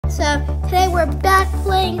what's up? Today we're back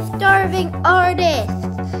playing Starving Artist.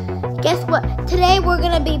 Guess what? Today we're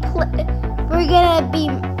gonna be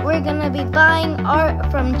buying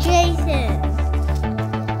art from Jason.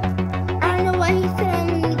 I don't know why he's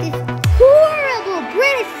telling me this horrible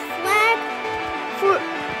British flag for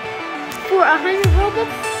 100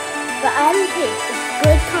 robux, but I don't care. It's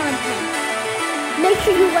good content. Make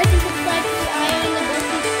sure you like and subscribe to the eye on the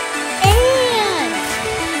button.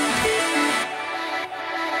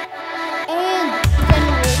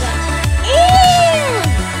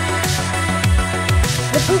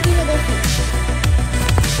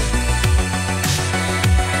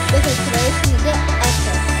 Because today's gonna get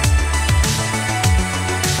epic.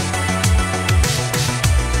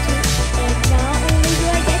 And not only do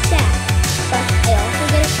I get that, but I also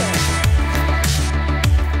get a shirt.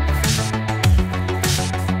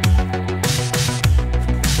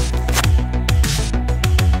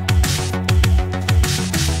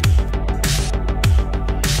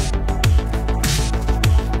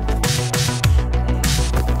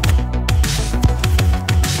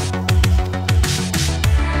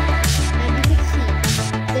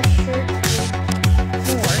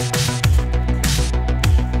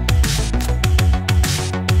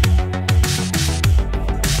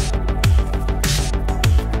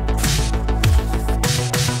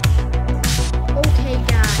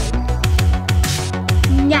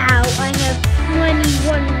 Now I have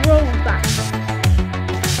 21 robux.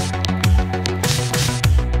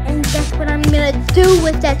 And guess what I'm gonna do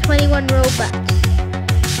with that 21 robux?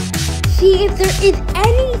 See if there is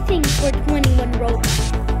anything for 21 robux.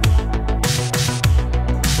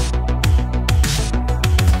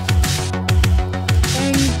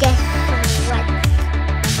 And guess what?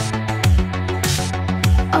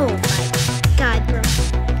 Oh my god, bro.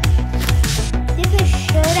 This is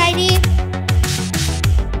shirt ID.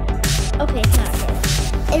 Okay, it's not good.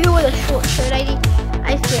 If it was a short shirt ID,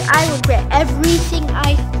 I swear I regret everything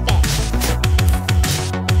I spent.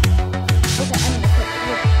 Okay, I'm gonna put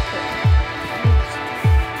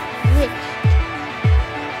rich.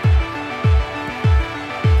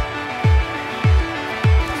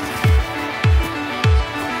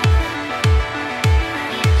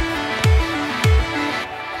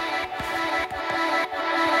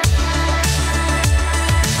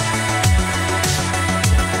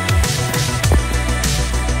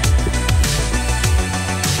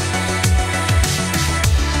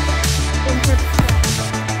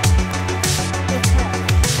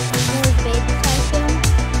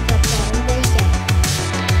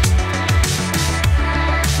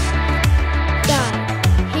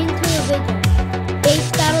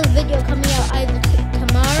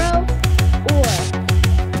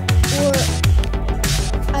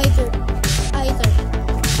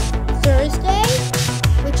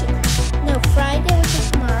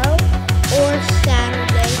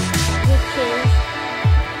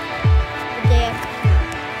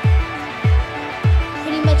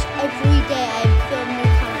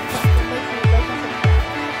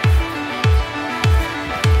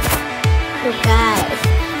 Guys,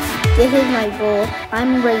 this is my goal. I'm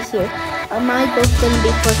right here. My goal is gonna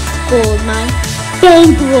be for gold mine.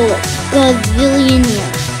 Bankroll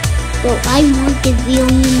gazillionaire. So I want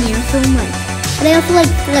gazillionaire so much. But I also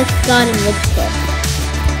like Flex God and Rich Kid.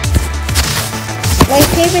 My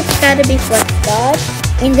favorite's gotta be Flex God,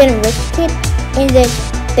 and then Rich Kid, and then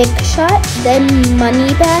Big Shot, then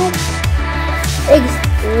Money Bag,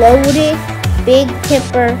 Exploded, Big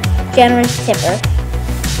Tipper, Generous Tipper.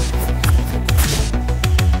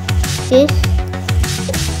 This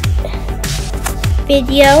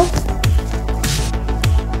video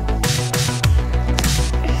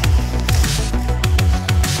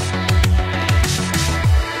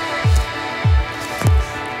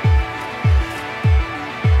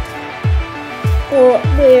or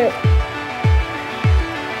where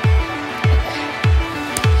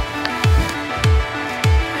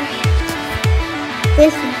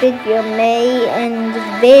this video may end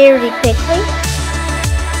very quickly.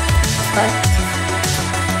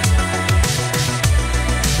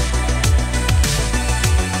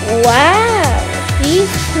 Wow,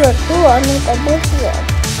 these are cool. I need this one.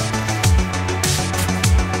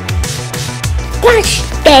 Gosh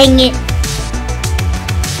dang it!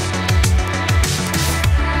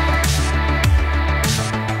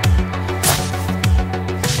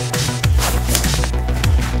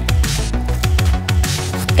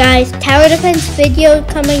 Guys, tower defense video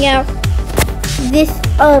coming out this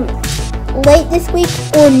late this week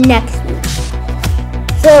or next week.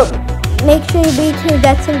 So make sure you be tuned.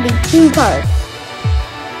 That's gonna be 2 parts.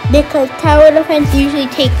 because tower defense usually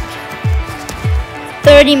takes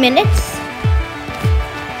 30 minutes.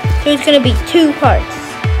 So it's gonna be 2 parts.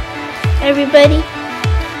 Everybody.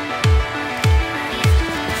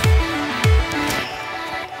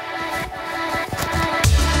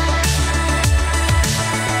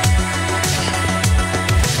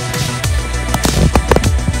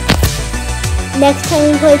 Next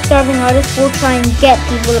time we play Starving Artist, we'll try and get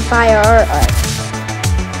people to buy our art.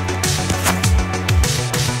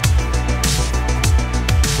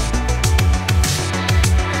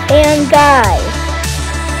 And guys,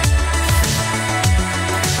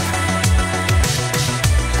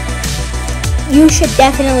 you should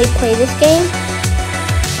definitely play this game.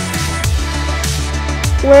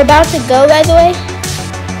 We're about to go, by the way,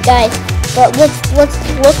 guys. But let's look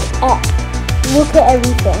at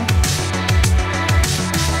everything.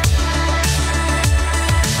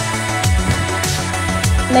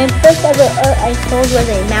 My first ever art I sold was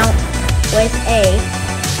a mount with a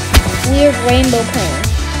weird rainbow plane.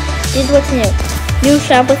 This is what's new. New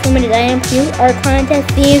shop with limited items, new art contest,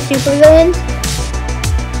 theme supervillains,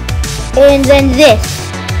 and then this.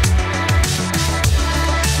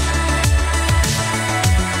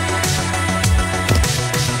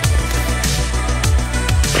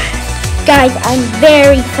 Guys, I'm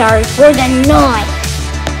very sorry for the noise.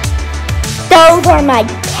 Those are my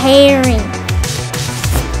parents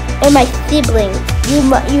and my siblings. You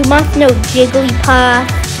must know Jigglypuff,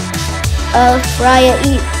 Raya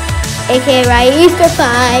aka Raya Easter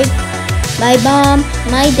 5, my mom,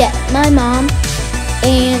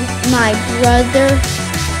 and my brother,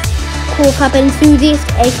 Cool Pop Enthusiast,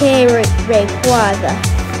 aka Ray Plaza.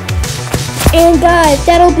 And guys,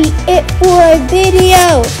 that'll be it for our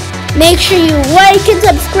video. Make sure you like and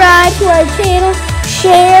subscribe to our channel,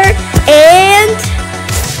 share, and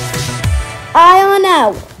I on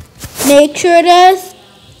out. Make sure to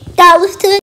listen to the